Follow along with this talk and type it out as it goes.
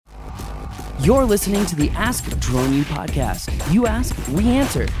You're listening to the Ask Drone U podcast. You ask, we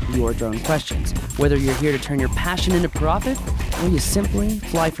answer your drone questions. Whether you're here to turn your passion into profit or you simply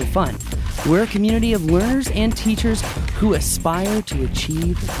fly for fun, we're a community of learners and teachers who aspire to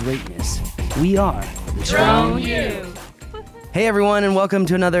achieve greatness. We are Drone U. Hey everyone, and welcome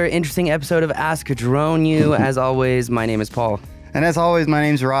to another interesting episode of Ask Drone U. As always, my name is Paul. And as always, my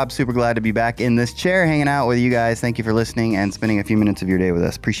name's Rob. Super glad to be back in this chair hanging out with you guys. Thank you for listening and spending a few minutes of your day with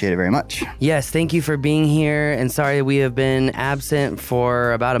us. Appreciate it very much. Yes, thank you for being here. And sorry we have been absent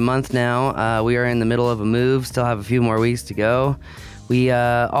for about a month now. We are in the middle of a move, still have a few more weeks to go. We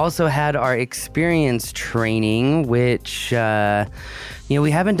also had our experience training, which,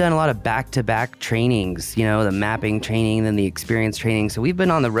 we haven't done a lot of back-to-back trainings, the mapping training, then the experience training. So we've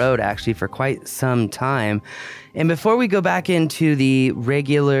been on the road actually for quite some time. And before we go back into the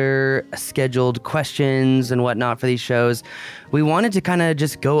regular scheduled questions and whatnot for these shows, we wanted to kind of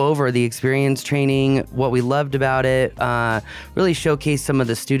just go over the experience training, what we loved about it, really showcase some of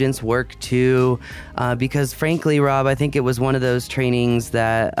the students' work too, because frankly, Rob, I think it was one of those trainings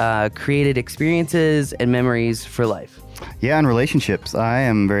that created experiences and memories for life. Yeah, and relationships. I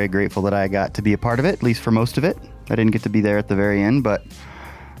am very grateful that I got to be a part of it, at least for most of it. I didn't get to be there at the very end, but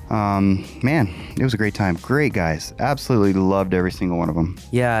man, it was a great time. Great guys. Absolutely loved every single one of them.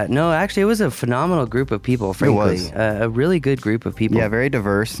 Yeah, no, actually, it was a phenomenal group of people, frankly. It was. A really good group of people. Yeah, very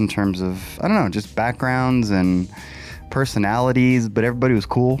diverse in terms of, just backgrounds and personalities, but everybody was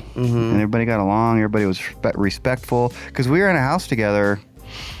cool, and everybody got along. Everybody was respectful, because we were in a house together.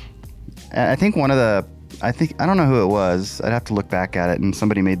 I think I don't know who it was. I'd have to look back at it, and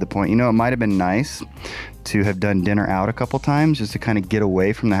somebody made the point, it might have been nice to have done dinner out a couple times just to kind of get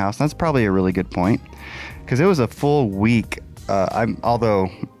away from the house. That's probably a really good point, because it was a full week. Although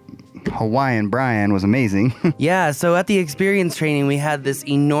Hawaiian Brian was amazing. Yeah, so at the experience training, we had this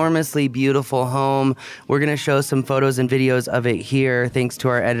enormously beautiful home. We're going to show some photos and videos of it here, thanks to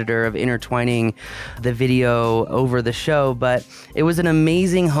our editor of intertwining the video over the show. But it was an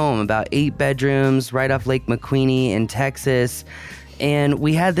amazing home, about 8 bedrooms, right off Lake McQueeney in Texas. And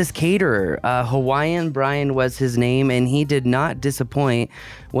we had this caterer, Hawaiian Brian was his name, and he did not disappoint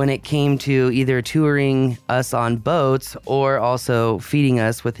when it came to either touring us on boats or also feeding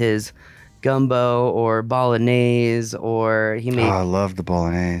us with his gumbo or bolognese, or he made... Oh, I love the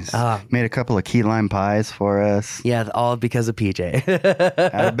bolognese. Made a couple of key lime pies for us. Yeah, all because of PJ.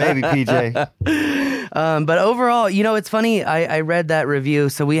 Atta baby, PJ. But overall, it's funny. I read that review.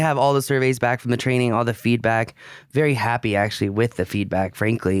 So we have all the surveys back from the training, all the feedback. Very happy, actually, with the feedback,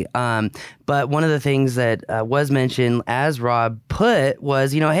 frankly. But one of the things that was mentioned, as Rob put,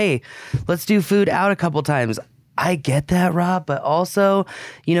 was, hey, let's do food out a couple times. I get that, Rob, but also,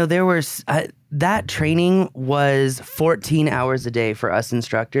 there were... that training was 14 hours a day for us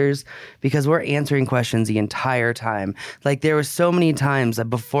instructors, because we're answering questions the entire time. Like, there were so many times that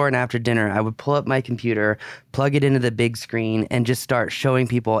before and after dinner, I would pull up my computer, plug it into the big screen, and just start showing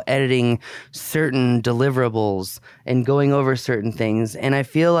people, editing certain deliverables and going over certain things. And I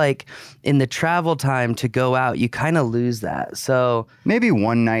feel like in the travel time to go out, you kind of lose that. So maybe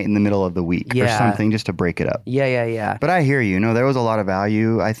one night in the middle of the week or something, just to break it up. Yeah. But I hear you. There was a lot of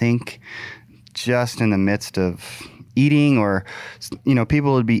value, I think, just in the midst of eating, or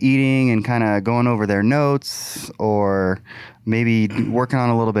people would be eating and kind of going over their notes, or maybe working on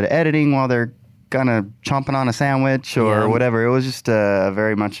a little bit of editing while they're kind of chomping on a sandwich or whatever. It was just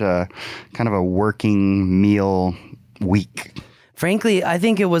very much a kind of a working meal week. Frankly, I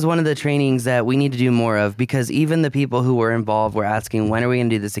think it was one of the trainings that we need to do more of, because even the people who were involved were asking, when are we going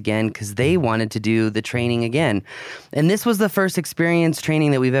to do this again? Because they wanted to do the training again. And this was the first experience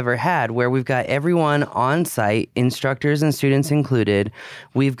training that we've ever had, where we've got everyone on site, instructors and students included.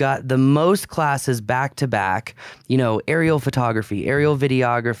 We've got the most classes back to back, aerial photography, aerial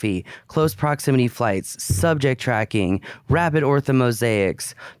videography, close proximity flights, subject tracking, rapid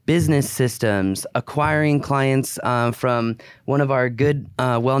orthomosaics, business systems, acquiring clients from one of our good,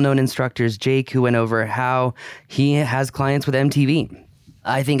 well-known instructors, Jake, who went over how he has clients with MTV.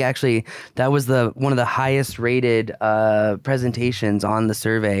 I think actually that was one of the highest rated presentations on the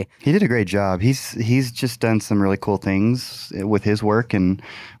survey. He did a great job. He's just done some really cool things with his work and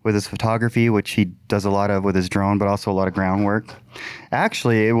with his photography, which he does a lot of with his drone, but also a lot of groundwork.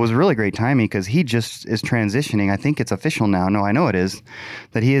 Actually, it was really great timing, because he just is transitioning. I think it's official now. No, I know it is.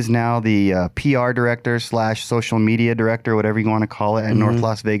 That he is now the PR director / social media director, whatever you want to call it, at North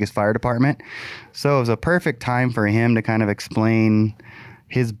Las Vegas Fire Department. So it was a perfect time for him to kind of explain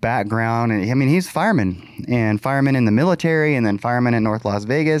his background. And I mean, he's fireman in the military, and then fireman in North Las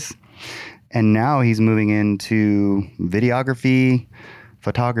Vegas. And now he's moving into videography,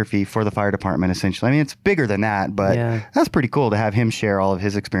 photography for the fire department, essentially. I mean, it's bigger than that, but that's pretty cool to have him share all of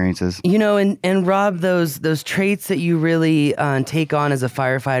his experiences. You know, and Rob, those traits that you really take on as a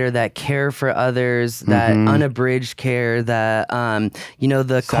firefighter, that care for others, that unabridged care, that, you know,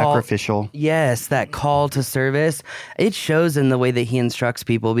 the sacrificial. Yes, that call to service. It shows in the way that he instructs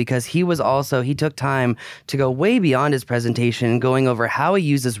people, because he took time to go way beyond his presentation, going over how he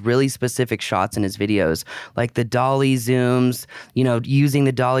uses really specific shots in his videos, like the dolly zooms, you know, using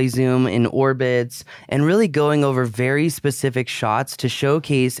the dolly zoom in orbits, and really going over very specific shots to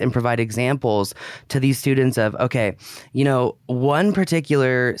showcase and provide examples to these students of, okay, you know, one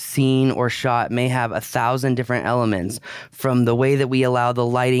particular scene or shot may have 1,000 different elements, from the way that we allow the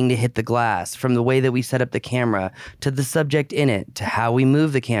lighting to hit the glass, from the way that we set up the camera, to the subject in it, to how we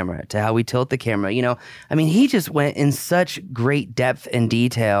move the camera, to how we tilt the camera. You know, I mean, he just went in such great depth and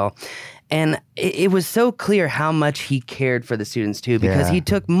detail. And it was so clear how much he cared for the students too, because he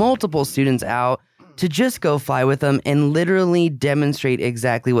took multiple students out to just go fly with them and literally demonstrate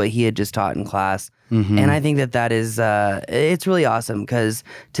exactly what he had just taught in class. And I think that is, it's really awesome, because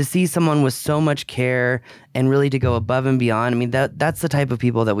to see someone with so much care and really to go above and beyond, I mean, that's the type of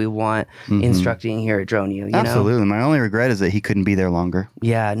people that we want instructing here at Drone U. Absolutely. My only regret is that he couldn't be there longer.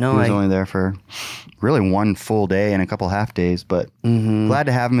 Yeah, no. He was only there for really one full day and a couple half days, but glad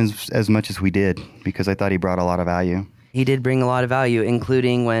to have him as much as we did, because I thought he brought a lot of value. He did bring a lot of value,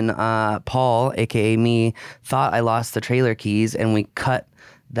 including when Paul, aka me, thought I lost the trailer keys, and we cut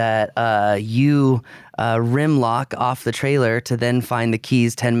that rim lock off the trailer to then find the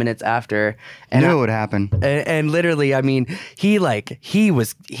keys 10 minutes after. And knew it would happen. And literally, I mean, he's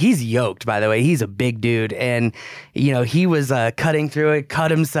yoked, by the way. He's a big dude. And, you know, he was cutting through it,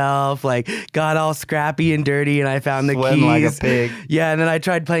 cut himself, like got all scrappy and dirty. And I found the keys. Like a pig. Yeah. And then I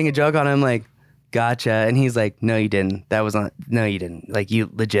tried playing a joke on him, like, gotcha. And he's like, no, you didn't. No, you didn't. Like, you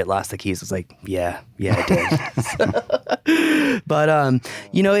legit lost the keys. I was like, yeah, I did. But,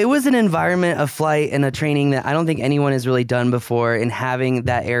 you know, it was an environment of flight and a training that I don't think anyone has really done before, in having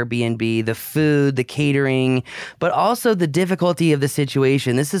that Airbnb, the food, the catering, but also the difficulty of the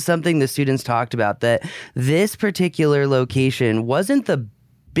situation. This is something the students talked about, that this particular location wasn't the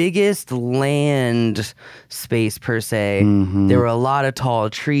biggest land space per se. There were a lot of tall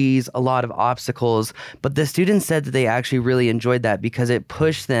trees, a lot of obstacles, but the students said that they actually really enjoyed that, because it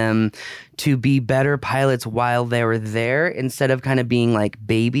pushed them to be better pilots while they were there, instead of kind of being like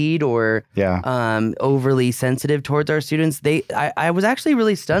babied or overly sensitive towards our students. I was actually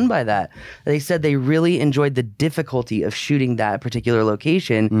really stunned by that. They said they really enjoyed the difficulty of shooting that particular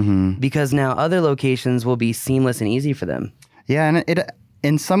location, because now other locations will be seamless and easy for them. Yeah, and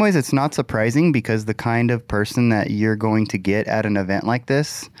in some ways, it's not surprising, because the kind of person that you're going to get at an event like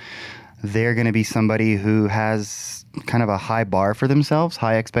this, they're going to be somebody who has kind of a high bar for themselves,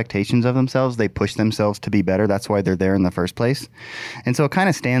 high expectations of themselves. They push themselves to be better. That's why they're there in the first place. And so it kind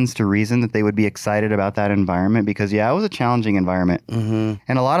of stands to reason that they would be excited about that environment, because, it was a challenging environment. And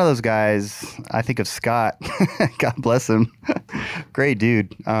a lot of those guys, I think of Scott, God bless him, great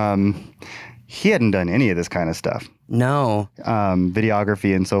dude. He hadn't done any of this kind of stuff. No.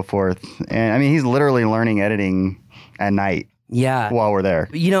 Videography and so forth. And I mean, he's literally learning editing at night. Yeah. While we're there.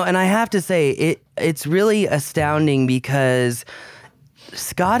 You know, and I have to say, it's really astounding, because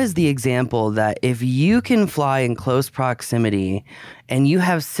Scott is the example that if you can fly in close proximity and you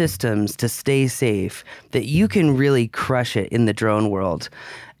have systems to stay safe, that you can really crush it in the drone world.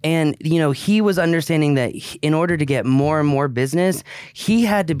 And, you know, he was understanding that in order to get more and more business, he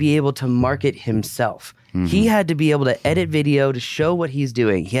had to be able to market himself. He had to be able to edit video to show what he's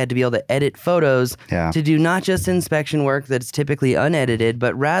doing. He had to be able to edit photos to do not just inspection work that's typically unedited,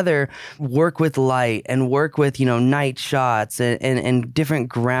 but rather work with light and work with, you know, night shots and different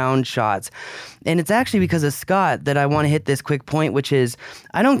ground shots. And it's actually because of Scott that I want to hit this quick point, which is,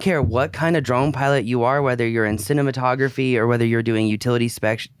 I don't care what kind of drone pilot you are, whether you're in cinematography or whether you're doing utility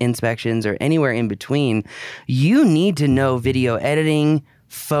inspections or anywhere in between, you need to know video editing,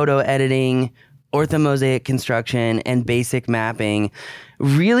 photo editing, orthomosaic construction, and basic mapping,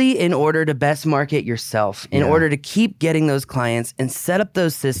 really in order to best market yourself, in order to keep getting those clients and set up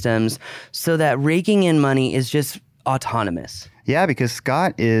those systems so that raking in money is just autonomous. Yeah, because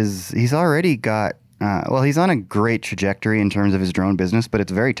Scott he's already got, he's on a great trajectory in terms of his drone business, but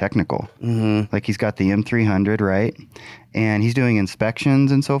it's very technical. Like, he's got the M300, right? and he's doing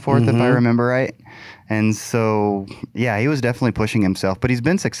inspections and so forth, if I remember right. And so, yeah, he was definitely pushing himself, but he's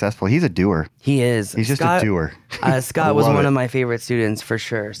been successful. He's a doer. He is. He's just a doer. Scott was one of my favorite students for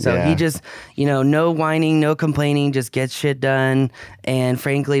sure. So he just, no whining, no complaining, just gets shit done. And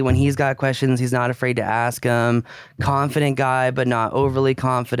frankly, when he's got questions, he's not afraid to ask them. Confident guy, but not overly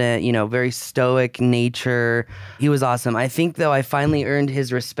confident, very stoic nature. He was awesome. I think, though, I finally earned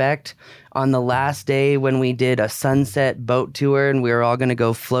his respect on the last day when we did a sunset boat tour and we were all going to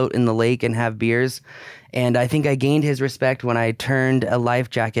go float in the lake and have beers. And I think I gained his respect when I turned a life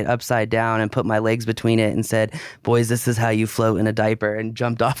jacket upside down and put my legs between it and said, "Boys, this is how you float in a diaper," and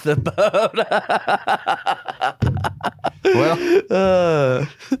jumped off the boat. Well,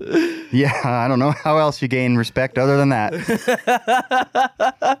 yeah, I don't know how else you gain respect other than that.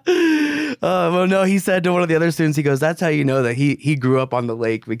 Well, no, he said to one of the other students, he goes, "That's how you know that he grew up on the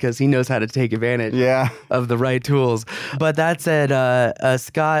lake, because he knows how to take advantage of the right tools." But that said,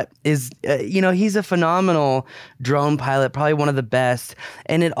 Scott is, he's a phenomenal drone pilot, probably one of the best.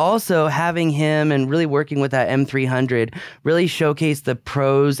 And it also, having him and really working with that M300 really showcased the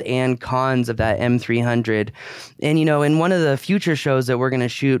pros and cons of that M300. And, in one of the future shows that we're going to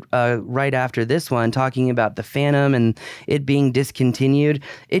shoot right after this one, talking about the Phantom and it being discontinued,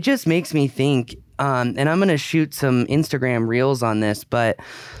 it just makes me think, and I'm going to shoot some Instagram reels on this, but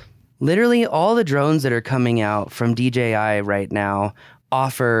literally all the drones that are coming out from DJI right now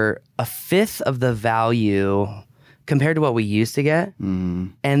offer a fifth of the value compared to what we used to get,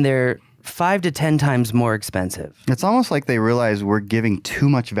 and they're 5 to 10 times more expensive. It's almost like they realize we're giving too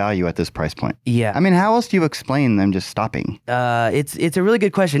much value at this price point. Yeah. I mean, how else do you explain them just stopping? It's a really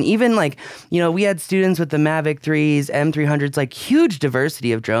good question. Even we had students with the Mavic 3s, M300s, like huge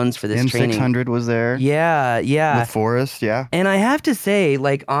diversity of drones for this training. M600 was there. Yeah. The Forest, yeah. And I have to say,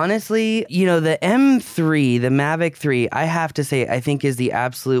 honestly, the M3, the Mavic 3, I have to say, I think is the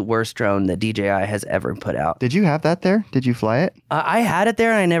absolute worst drone that DJI has ever put out. Did you have that there? Did you fly it? I had it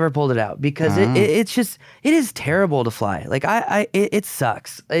there and I never pulled it out. Because it is terrible to fly. It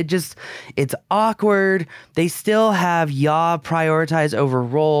sucks. It's awkward. They still have yaw prioritized over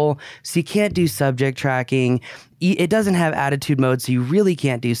roll, so you can't do subject tracking. It doesn't have attitude mode, so you really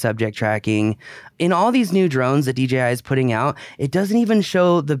can't do subject tracking. In all these new drones that DJI is putting out, it doesn't even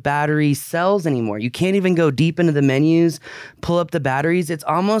show the battery cells anymore. You can't even go deep into the menus, pull up the batteries. It's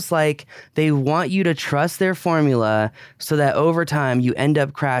almost like they want you to trust their formula so that over time you end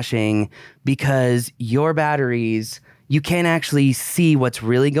up crashing because your batteries, you can't actually see what's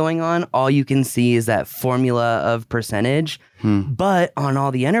really going on. All you can see is that formula of percentage. But on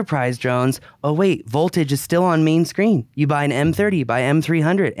all the enterprise drones, oh wait, voltage is still on main screen. You buy an M30, buy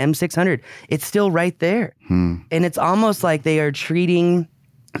M300, M600, it's still right there. And it's almost like they are treating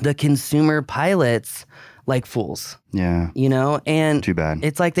the consumer pilots like fools. Yeah. And too bad.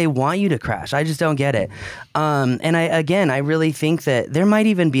 It's like they want you to crash. I just don't get it. And I really think that there might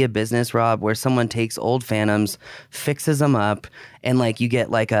even be a business, Rob, where someone takes old Phantoms, fixes them up, and you get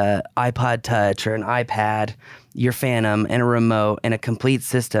a iPod Touch or an iPad, your Phantom, and a remote and a complete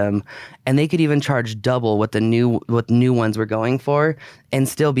system, and they could even charge double what the new ones were going for, and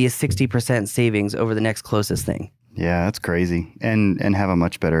still be a 60% savings over the next closest thing. Yeah, that's crazy, and have a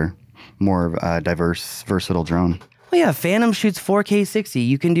much better, more diverse, versatile drone. Well, yeah, Phantom shoots 4K 60.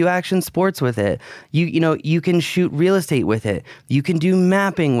 You can do action sports with it. You can shoot real estate with it. You can do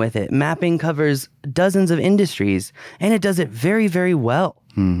mapping with it. Mapping covers dozens of industries, and it does it very, very well.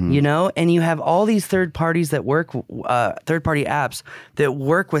 And you have all these third party apps that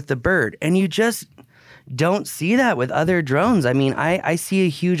work with the bird, and you just don't see that with other drones. I mean, I see a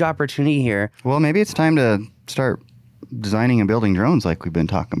huge opportunity here. Well, maybe it's time to start designing and building drones like we've been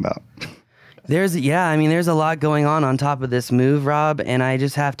talking about. There's a lot going on top of this move, Rob, and I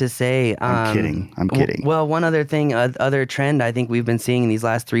just have to say... I'm kidding. Well, one other thing, other trend I think we've been seeing in these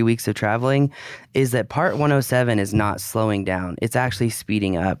last 3 weeks of traveling is that Part 107 is not slowing down. It's actually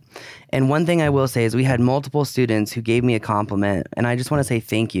speeding up. And one thing I will say is we had multiple students who gave me a compliment, and I just want to say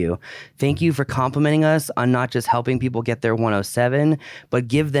thank you. Thank you for complimenting us on not just helping people get their 107, but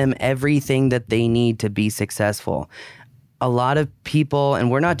give them everything that they need to be successful. A lot of people, and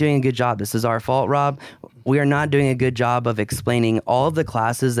we're not doing a good job. This is our fault, Rob. We are not doing a good job of explaining all of the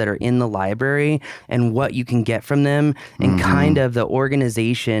classes that are in the library and what you can get from them and kind of the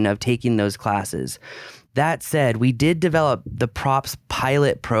organization of taking those classes. That said, we did develop the Props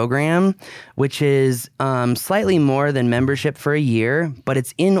Pilot Program, which is slightly more than membership for a year, but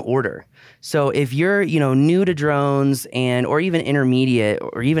it's in order. So if you're, new to drones or even intermediate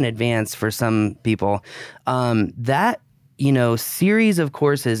or even advanced for some people, that series of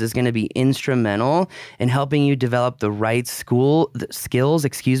courses is going to be instrumental in helping you develop the right skills,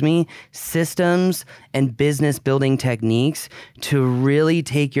 systems, and business building techniques to really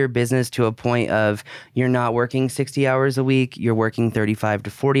take your business to a point of you're not working 60 hours a week, you're working 35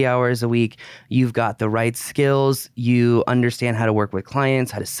 to 40 hours a week. You've got the right skills. You understand how to work with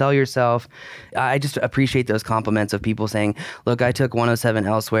clients, how to sell yourself. I just appreciate those compliments of people saying, look, I took 107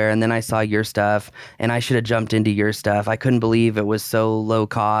 elsewhere and then I saw your stuff and I should have jumped into your stuff. I couldn't believe it was so low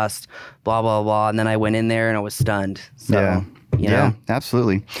cost, blah, blah, blah. And then I went in there and I was stunned. So, yeah,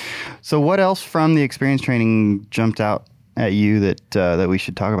 absolutely. So what else from the experience training jumped out at you that we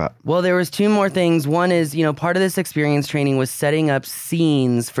should talk about? Well, there was two more things. One is, part of this experience training was setting up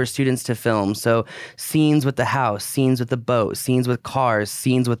scenes for students to film. So scenes with the house, scenes with the boat, scenes with cars,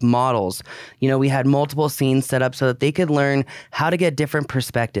 scenes with models. We had multiple scenes set up so that they could learn how to get different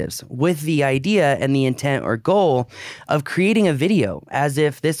perspectives with the idea and the intent or goal of creating a video as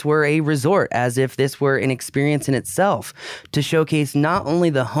if this were a resort, as if this were an experience in itself, to showcase not only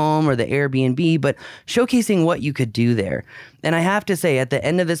the home or the Airbnb, but showcasing what you could do there. And I have to say, at the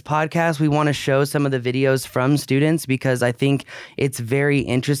end of this podcast, we want to show some of the videos from students because I think it's very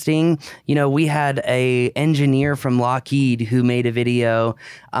interesting. We had a engineer from Lockheed who made a video.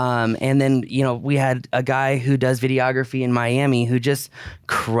 And then, we had a guy who does videography in Miami who just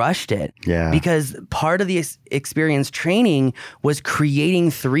crushed it. Yeah. Because part of the experience training was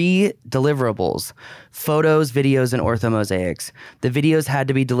creating 3 deliverables: photos, videos, and orthomosaics. The videos had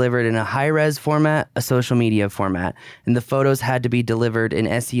to be delivered in a high-res format, a social media format, and the photos had to be delivered in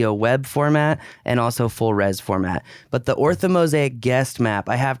SEO web format and also full res format. But the orthomosaic guest map,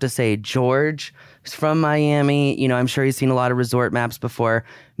 I have to say, George is from Miami. I'm sure he's seen a lot of resort maps before.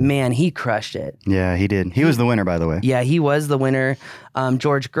 Man, he crushed it. Yeah, he did. He was the winner, by the way. Yeah, he was the winner.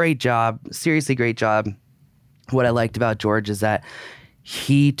 George, great job. Seriously, great job. What I liked about George is that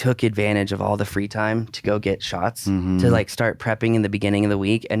he took advantage of all the free time to go get shots, to start prepping in the beginning of the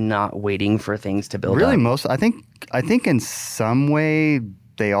week and not waiting for things to build up. I think in some way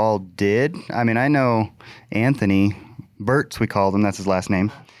they all did. I mean, I know Anthony Burtz, we called him, that's his last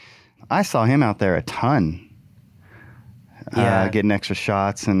name. I saw him out there a ton. Getting extra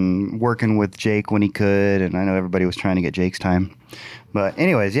shots and working with Jake when he could, and I know everybody was trying to get Jake's time. But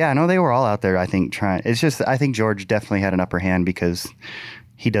anyways, I know they were all out there, I think, trying. It's just, I think George definitely had an upper hand because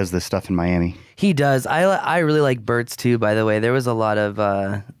he does this stuff in Miami. He does. I really like Burt's too, by the way. There was a lot of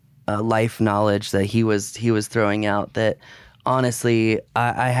life knowledge that he was throwing out that, honestly,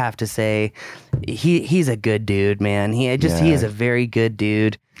 I have to say, he's a good dude, man. He is a very good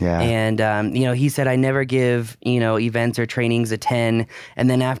dude. Yeah. And, he said, I never give, events or trainings a 10. And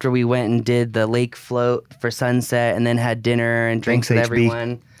then after we went and did the lake float for sunset and then had dinner and drinks with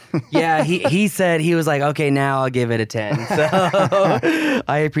everyone. Yeah, he said, he was like, okay, now I'll give it a 10. So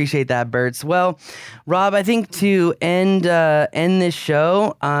I appreciate that, Burtz. Well, Rob, I think to end this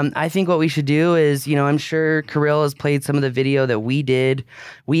show, I think what we should do is, I'm sure Kirill has played some of the video that we did.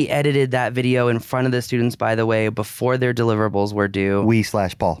 We edited that video in front of the students, by the way, before their deliverables were due.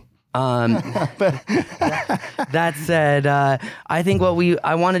 Paul. That said, I think what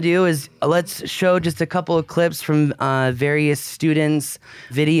I want to do is let's show just a couple of clips from various students'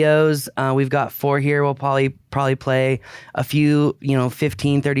 videos. We've got 4 here. We'll probably play a few,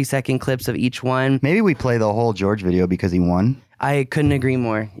 15, 30-second clips of each one. Maybe we play the whole George video because he won. I couldn't agree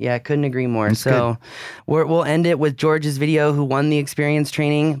more. Yeah, I couldn't agree more. That's so we'll end it with George's video, who won the experience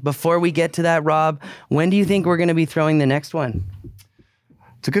training. Before we get to that, Rob, when do you think we're going to be throwing the next one?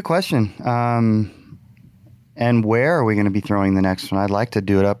 It's a good question. And where are we going to be throwing the next one? I'd like to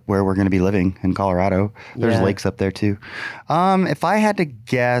do it up where we're going to be living in Colorado. There's lakes up there too. If I had to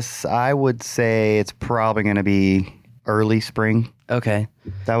guess, I would say it's probably going to be early spring. Okay.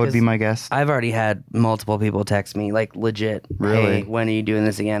 That would be my guess. I've already had multiple people text me, like legit. Really? Hey, when are you doing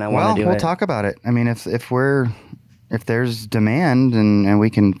this again? I want to do it. We'll talk about it. I mean, if there's demand and we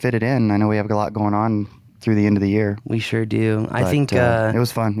can fit it in, I know we have a lot going on through the end of the year. We sure do. I think it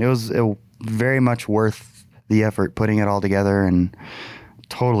was fun. It was very much worth the effort putting it all together, and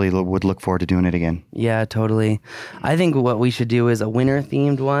totally would look forward to doing it again. Yeah, totally. I think what we should do is a winter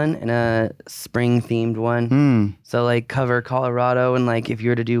themed one and a spring themed one. So cover Colorado, and if you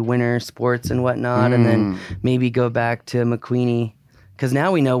were to do winter sports and whatnot, and then maybe go back to McQueenie. Because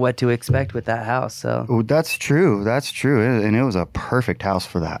now we know what to expect with that house. So that's true. That's true. And it was a perfect house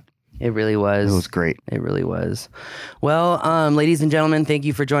for that. It really was. It was great. It really was. Well, ladies and gentlemen, thank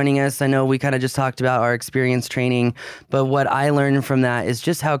you for joining us. I know we kind of just talked about our experience training, but what I learned from that is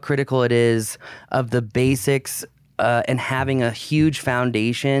just how critical it is of the basics and having a huge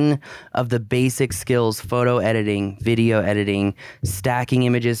foundation of the basic skills: photo editing, video editing, stacking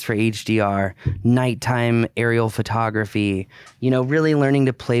images for HDR, nighttime aerial photography, really learning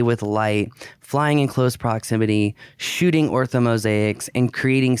to play with light, flying in close proximity, shooting orthomosaics, and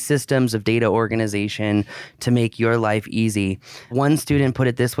creating systems of data organization to make your life easy. One student put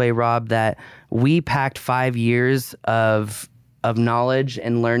it this way, Rob, that we packed 5 years of knowledge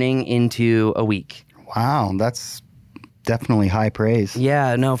and learning into a week. Wow, that's definitely high praise.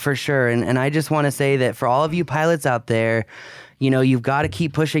 Yeah, no, for sure. And I just want to say that for all of you pilots out there, you've got to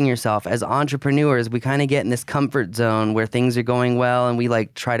keep pushing yourself. As entrepreneurs, we kind of get in this comfort zone where things are going well and we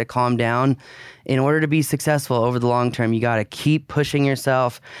try to calm down. In order to be successful over the long term, you got to keep pushing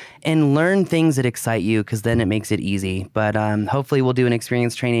yourself and learn things that excite you, because then it makes it easy. But hopefully we'll do an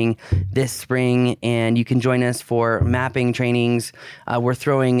experience training this spring, and you can join us for mapping trainings. We're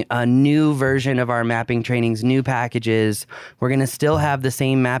throwing a new version of our mapping trainings, new packages. We're going to still have the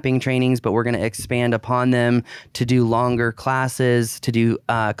same mapping trainings, but we're going to expand upon them to do longer classes, to do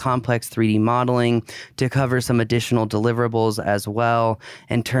complex 3D modeling, to cover some additional deliverables as well,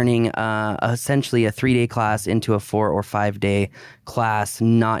 and turning essentially a 3-day class into a 4 or 5-day class,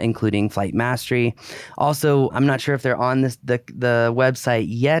 not including flight mastery. Also, I'm not sure if they're on the website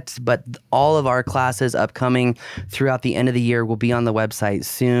yet, but all of our classes upcoming throughout the end of the year will be on the website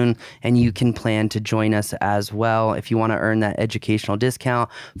soon, and you can plan to join us as well if you want to earn that educational discount,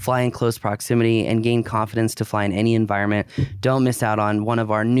 fly in close proximity, and gain confidence to fly in any environment. Don't miss out on one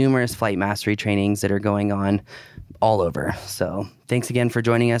of our numerous flight mastery trainings that are going on all over. So thanks again for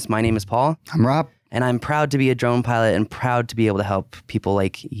joining us. My name is Paul. I'm Rob. And I'm proud to be a drone pilot and proud to be able to help people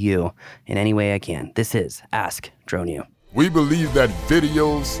like you in any way I can. This is Ask Drone U. We believe that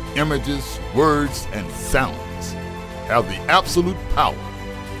videos, images, words, and sounds have the absolute power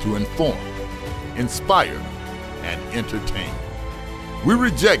to inform, inspire, and entertain. We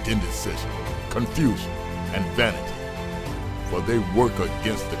reject indecision, confusion, and vanity, for they work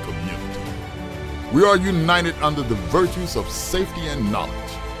against the community. We are united under the virtues of safety and knowledge.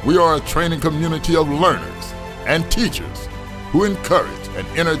 We are a training community of learners and teachers who encourage and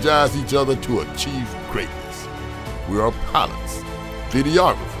energize each other to achieve greatness. We are pilots,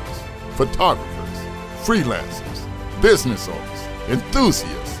 videographers, photographers, freelancers, business owners,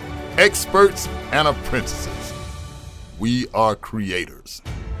 enthusiasts, experts, and apprentices. We are creators.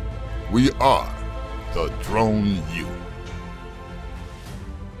 We are the Drone U.